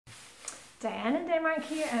Diane and Denmark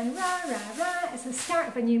here, and rah, rah, rah. It's the start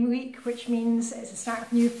of a new week, which means it's the start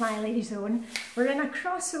of a new Flylady Zone. We're in a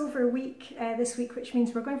crossover week this week, which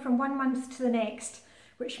means we're going from one month to the next,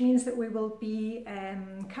 which means that we will be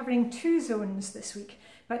covering 2 zones this week.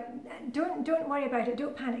 But don't worry about it,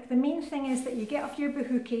 don't panic. The main thing is that you get off your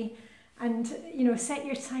bahookie and set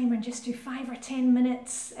your timer and just do 5 or 10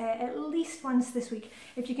 minutes at least once this week.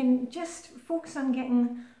 If you can just focus on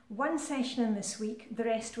getting 1 session in this week, the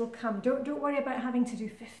rest will come. Don't worry about having to do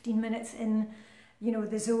 15 minutes in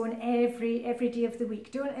the zone every day of the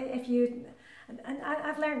week. And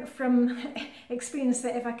I've learned from experience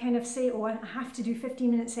that if I kind of say, oh, I have to do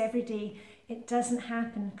 15 minutes every day, it doesn't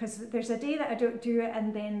happen, because there's a day that I don't do it,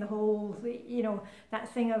 and then the whole,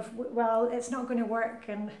 that thing of, well, it's not going to work.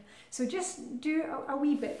 And so just do a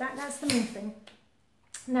wee bit. That's the main thing.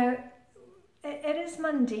 Now, it is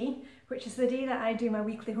Monday, which is the day that I do my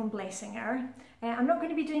weekly home blessing hour. I'm not going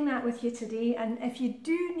to be doing that with you today, and if you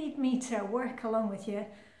do need me to work along with you,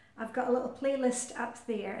 I've got a little playlist up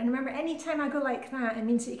there. And remember, anytime I go like that, it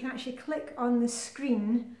means that you can actually click on the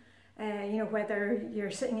screen, whether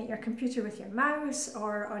you're sitting at your computer with your mouse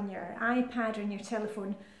or on your iPad or on your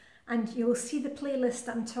telephone, and you'll see the playlist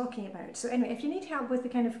that I'm talking about. So anyway, if you need help with the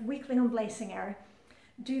kind of weekly home blessing hour,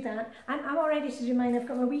 do that. I'm all ready to do mine. I've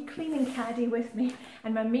got my wee cleaning caddy with me,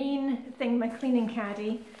 and my main thing, my cleaning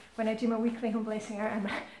caddy, when I do my weekly home blessing hour, are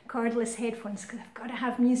my cordless headphones, because I've got to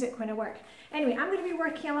have music when I work. Anyway, I'm going to be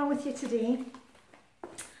working along with you today,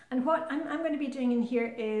 and what I'm going to be doing in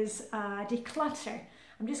here is declutter.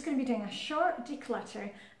 I'm just going to be doing a short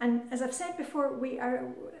declutter, and as I've said before, we are,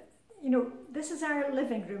 this is our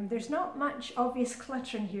living room. There's not much obvious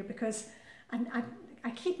clutter in here because I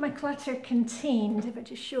keep my clutter contained. If I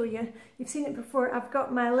just show you, you've seen it before. I've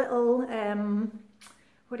got my little,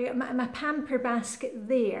 my pamper basket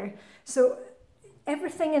there. So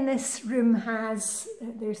everything in this room has,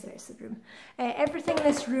 there's the rest of the room. Everything in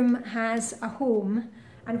this room has a home,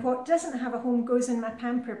 and what doesn't have a home goes in my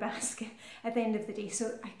pamper basket at the end of the day.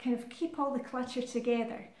 So I kind of keep all the clutter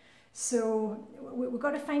together. So we've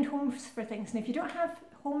got to find homes for things. And if you don't have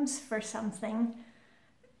homes for something,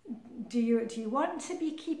 do you want to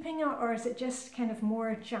be keeping it, or is it just kind of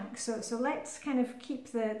more junk? So let's kind of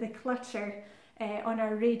keep the clutter on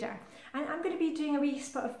our radar. And I'm going to be doing a wee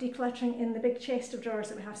spot of decluttering in the big chest of drawers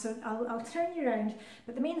that we have. So I'll turn you around,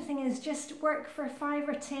 but the main thing is just work for 5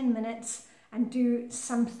 or 10 minutes and do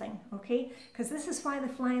something, okay? Because this is why the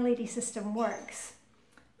Flylady system works.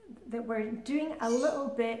 That we're doing a little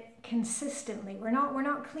bit consistently. We're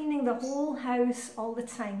not cleaning the whole house all the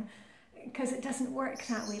time, because it doesn't work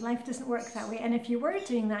that way. Life doesn't work that way. And if you were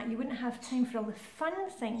doing that, you wouldn't have time for all the fun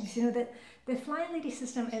things. That the Flylady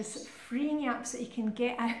system is freeing you up so you can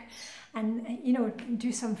get out and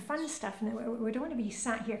do some fun stuff. And we don't want to be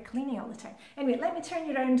sat here cleaning all the time. Anyway, let me turn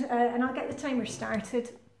you around and I'll get the timer started.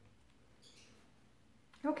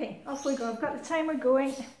 Okay, off we go. I've got the timer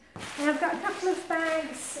going, and I've got a couple of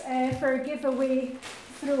bags for giveaway,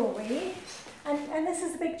 throwaway, and this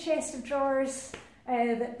is the big chest of drawers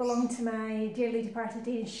that belong to my dearly departed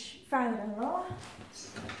Danish father-in-law.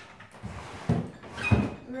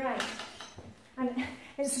 Right, and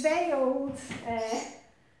it's very old,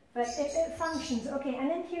 but it functions. Okay,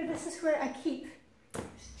 and in here, this is where I keep,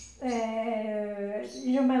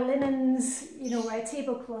 my linens,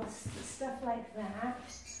 tablecloths, stuff like that.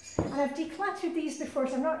 And I've decluttered these before,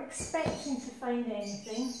 so I'm not expecting to find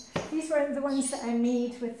anything. These were the ones that I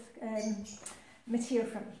made with material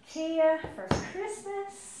from IKEA for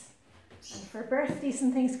Christmas and for birthdays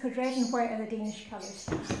and things, because red and white are the Danish colours.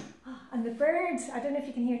 And the birds, I don't know if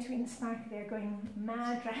you can hear Tweet and Sparky, they're going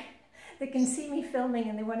mad, right? They can see me filming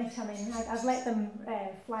and they want to come in. I've let them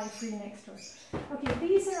fly free next door. Okay,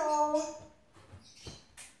 these are all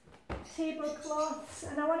tablecloths,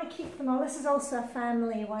 and I want to keep them all. This is also a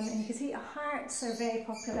family one, and you can see hearts are very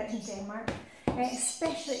popular in Denmark,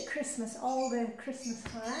 especially at Christmas, all the Christmas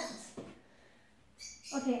hearts.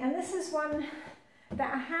 Okay, and this is one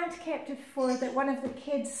that I had kept it for, that one of the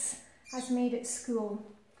kids has made at school,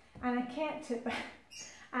 and I kept it, but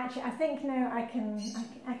actually I think now I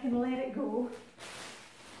can let it go.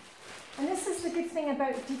 And this is the good thing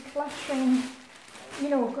about decluttering,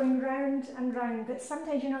 going round and round, that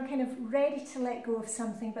sometimes you're not kind of ready to let go of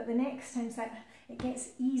something, but the next time it gets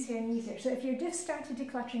easier and easier. So if you're just started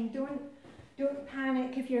decluttering, don't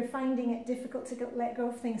panic if you're finding it difficult to let go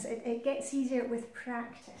of things. It gets easier with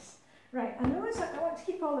practice. Right, and those, I want to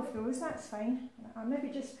keep all of those, that's fine. I'll maybe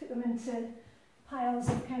just put them into piles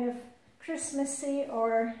of kind of Christmassy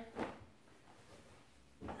or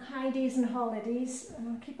high days and holidays, and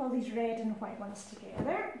I'll keep all these red and white ones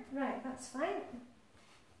together. Right, that's fine.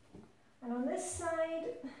 And on this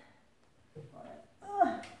side,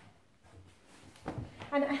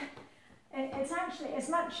 and it's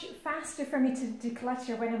much faster for me to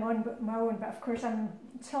declutter when I'm on my own, but of course I'm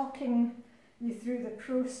talking you through the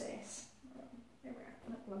process. There we are,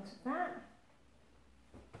 that belongs with that.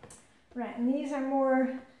 Right, and these are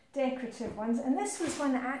more decorative ones, and this was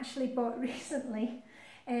one that I actually bought recently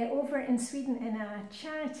over in Sweden in a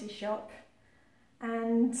charity shop,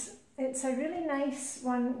 and it's a really nice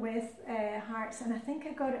one with hearts, and I think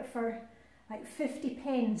I got it for like 50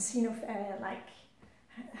 pence, you know, like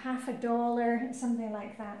half a dollar, something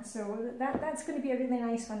like that. So that's going to be a really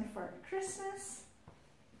nice one for Christmas.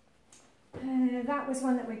 That was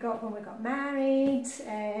one that we got when we got married,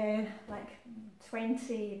 like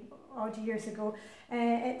 20 odd years ago.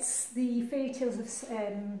 It's the Fairy Tales of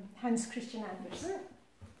Hans Christian Andersen.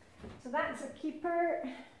 So that's a keeper.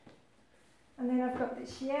 And then I've got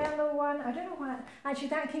this yellow one. I don't know why, actually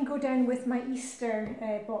that can go down with my Easter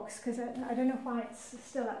box, because I don't know why it's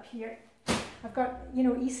still up here. I've got, you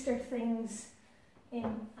know, Easter things in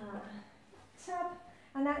a tub,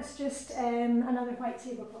 and that's just another white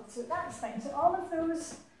tablecloth, so that's fine. So all of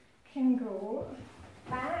those can go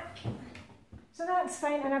back, so that's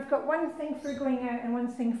fine. And I've got one thing for going out and one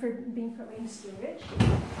thing for being put in storage.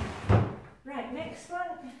 Right, next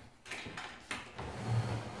one.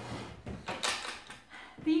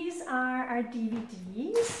 These are our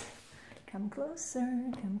DVDs. Come closer,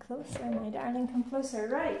 my darling, come closer.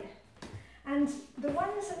 Right. And the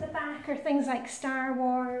ones at the back are things like Star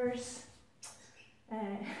Wars,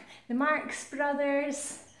 the Marx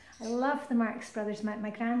Brothers. I love the Marx Brothers.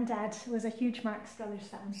 My granddad was a huge Marx Brothers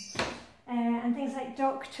fan. And things like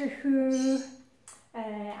Doctor Who,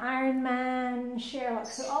 Iron Man, Sherlock.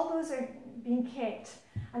 So all those are being kept.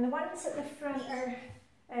 And the ones at the front are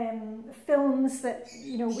films that,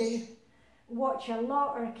 you know, we watch a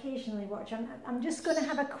lot or occasionally watch. I'm just going to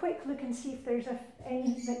have a quick look and see if there's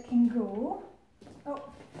any that can go.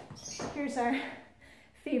 Oh, here's our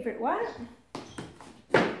favourite one.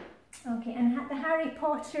 Okay, and the Harry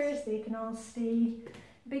Potters, they can all stay.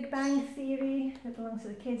 Big Bang Theory, that belongs to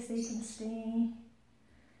the kids, they can stay.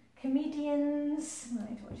 Comedians, I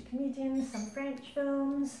like to watch comedians, some French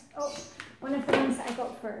films. Oh, one of the ones that I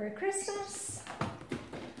got for Christmas.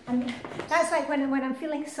 And that's like when I'm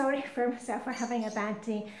feeling sorry for myself for having a bad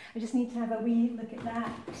day, I just need to have a wee look at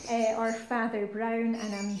that, or Father Brown,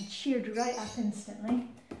 and I'm cheered right up instantly.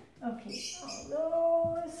 Okay,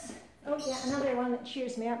 all those. Oh yeah, another one that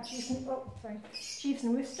cheers me up, Jeeves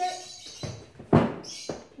and Wooster.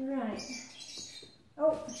 Right.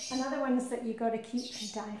 Oh, another one is that you got to keep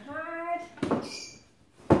Die Hard.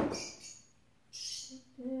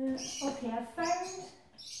 Okay, I've found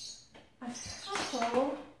a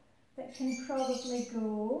couple that can probably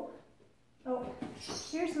go. Oh,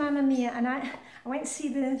 here's Mamma Mia, and I went to see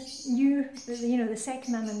the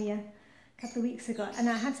second Mamma Mia a couple of weeks ago, and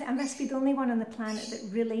I had to, I must be the only one on the planet that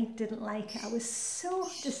really didn't like it. I was so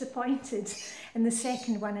disappointed in the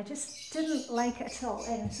second one. I just didn't like it at all.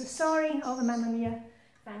 And so sorry, all the Mamma Mia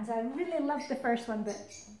fans. I really loved the first one, but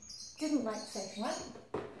didn't like the second one.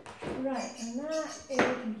 Right, and that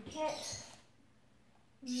can be kept.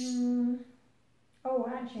 Oh,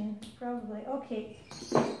 actually, probably. Okay.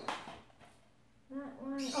 That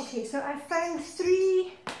one. Okay, so I found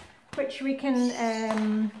 3 which we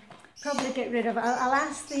can probably get rid of. I'll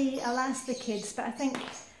ask the kids, but I think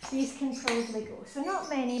these can probably go. So not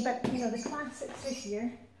many, but you know, the classics are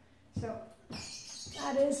here. So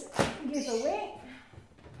that is giveaway.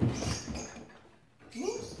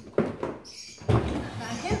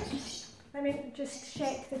 Back in. Let me just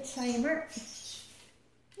check the timer.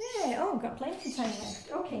 Yeah, oh, got plenty of time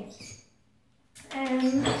left. Okay.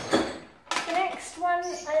 The next one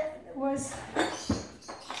was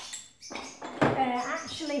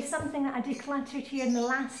actually something that I decluttered here in the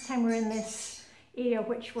last time we were in this area,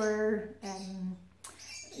 which were,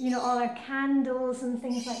 you know, all our candles and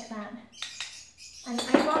things like that. And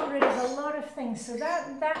I got rid of a lot of things, so that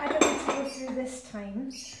I don't need to go through this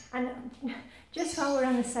time. And just while we're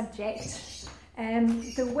on the subject,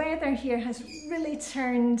 the weather here has really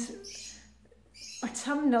turned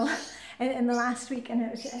autumnal in the last week, and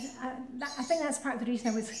I think that's part of the reason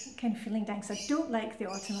I was kind of feeling down, because I don't like the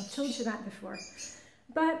autumn. I've told you that before.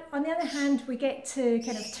 But on the other hand, we get to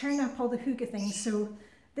kind of turn up all the hygge things. So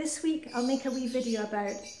this week I'll make a wee video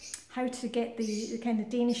about how to get the kind of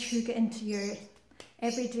Danish hygge into your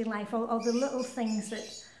everyday life, all the little things that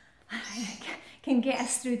can get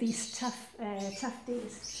us through these tough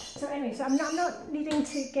days. So anyway, so I'm not needing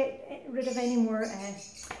to get rid of any more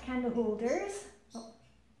candle holders. Oh,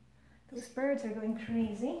 those birds are going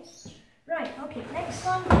crazy. Right, okay, next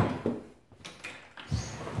one.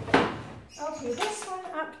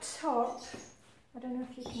 up top, I don't know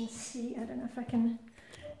if you can see, I don't know if I can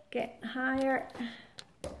get higher.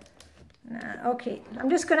 Nah, okay, I'm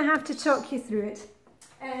just going to have to talk you through it.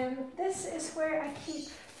 This is where I keep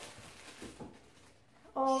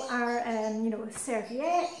all our, you know,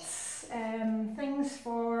 serviettes, things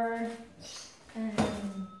for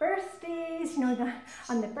birthdays, you know,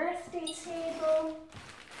 on the birthday table,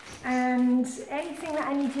 and anything that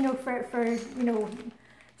I need, you know, for you know,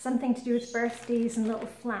 something to do with birthdays and little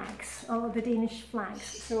flags, all of the Danish flags.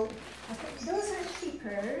 So I think those are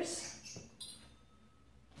keepers.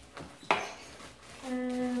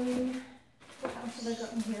 What else have I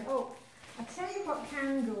got in here? Oh, I'll tell you what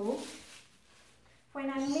can go. When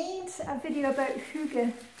I made a video about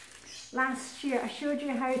hygge last year, I showed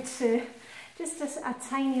you how to, just a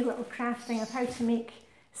tiny little crafting of how to make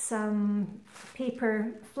some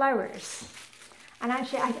paper flowers. And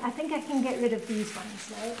actually, I think I can get rid of these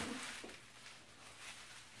ones now.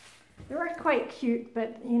 They were quite cute,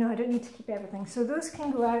 but you know, I don't need to keep everything. So those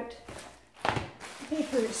can go out.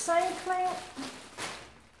 Paper recycling.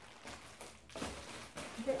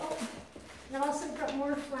 I've also got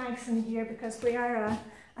more flags in here because we are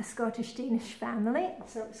a Scottish-Danish family.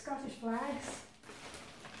 So Scottish flags.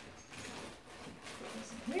 Put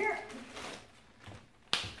this in here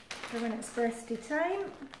for when it's birthday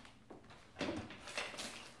time.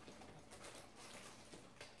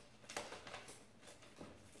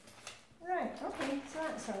 Right, okay, so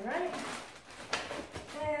that's all right.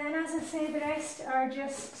 And as I say, the rest are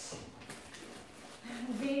just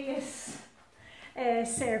various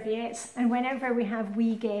serviettes, and whenever we have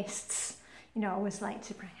wee guests, you know, I always like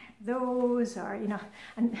to bring out those, or you know,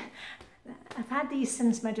 and I've had these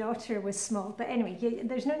since my daughter was small, but anyway,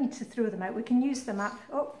 there's no need to throw them out, we can use them up.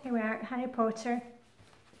 Oh, here we are, Harry Potter.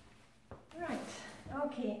 Right,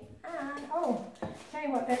 okay, and oh, tell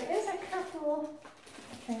you what, there is a couple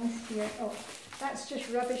of things here. Oh, that's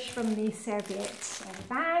just rubbish from the serviettes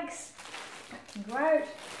bags, that can go out.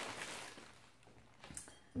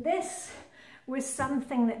 This was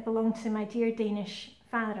something that belonged to my dear Danish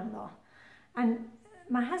father-in-law, and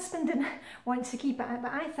my husband didn't want to keep it,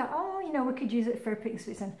 but I thought, oh, you know, we could use it for picking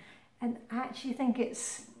sweets, and I actually think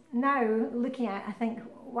it's, now looking at it, I think,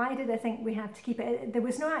 why did I think we had to keep it? There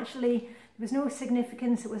was no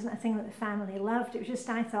significance, it wasn't a thing that the family loved, it was just,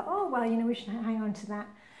 I thought, oh, well, you know, we should hang on to that.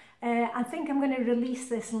 I think I'm going to release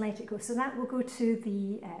this and let it go, so that will go to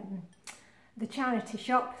the charity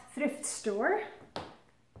shop, thrift store.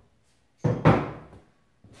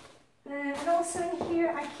 And also in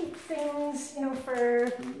here I keep things, you know,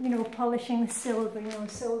 for, you know, polishing the silver, you know,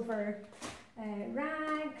 silver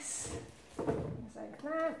rags, things like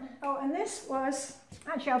that. Oh, and this was,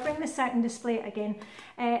 actually I'll bring this out and display it again.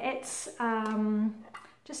 It's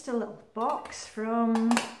just a little box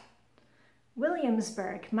from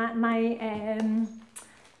Williamsburg. My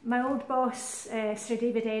old boss, Sir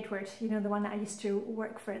David Edward, you know, the one that I used to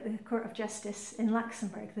work for at the Court of Justice in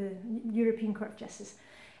Luxembourg, the European Court of Justice.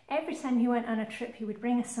 Every time he went on a trip, he would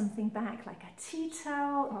bring us something back, like a tea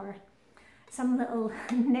towel or some little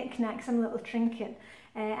knick-knack, some little trinket.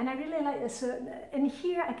 And I really like this. So in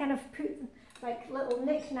here, I kind of put like little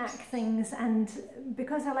knick-knack things, and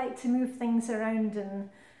because I like to move things around and,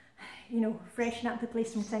 you know, freshen up the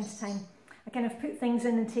place from time to time, I kind of put things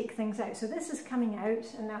in and take things out. So this is coming out,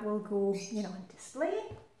 and that will go, you know, on display.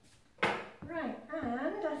 Right,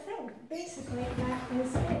 and I think basically that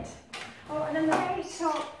is it. Oh, and on the very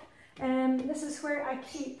top, this is where I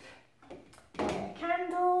keep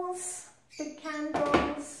candles, big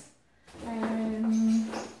candles, and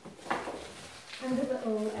the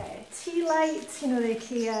little tea lights, you know, the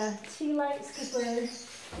IKEA tea lights, because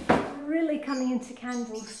we're really coming into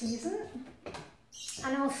candle season.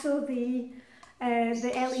 And also the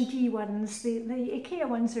LED ones, the IKEA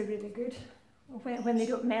ones are really good when they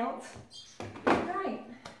don't melt. Right,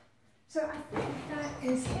 so I think that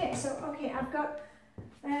is it. So okay, I've got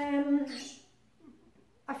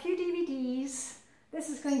a few DVDs. This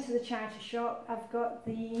is going to the charity shop. I've got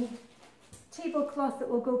the tablecloth that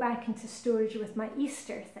will go back into storage with my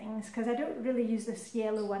Easter things, because I don't really use this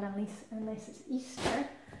yellow one unless it's Easter.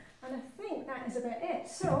 And I think that is about it.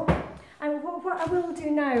 So what I will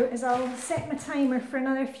do now is I'll set my timer for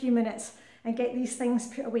another few minutes and get these things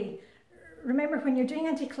put away. Remember, when you're doing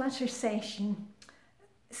a declutter session,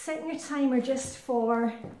 setting your timer just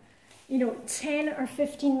for, you know, 10 or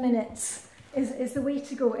 15 minutes is the way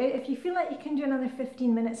to go. If you feel like you can do another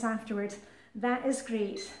 15 minutes afterwards, that is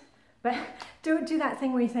great. But don't do that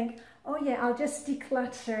thing where you think, oh yeah, I'll just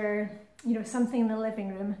declutter, you know, something in the living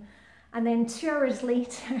room, and then 2 hours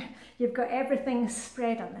later you've got everything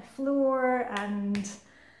spread on the floor and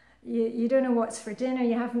you don't know what's for dinner,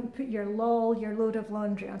 you haven't put your load of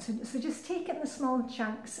laundry on. So just take it in the small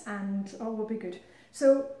chunks and all will be good.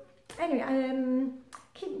 So anyway,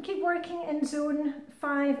 keep working in zone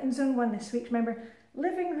 5 and zone 1 this week. Remember,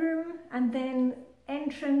 living room and then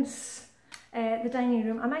entrance, the dining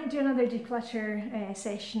room. I might do another declutter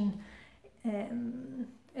session in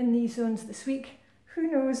these zones this week. Who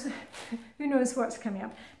knows? Who knows what's coming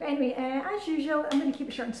up? But anyway, as usual, I'm going to keep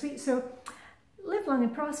it short and sweet. So live long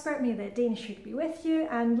and prosper. May the Danish food be with you,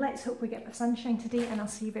 and let's hope we get the sunshine today. And I'll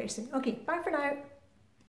see you very soon. Okay, bye for now.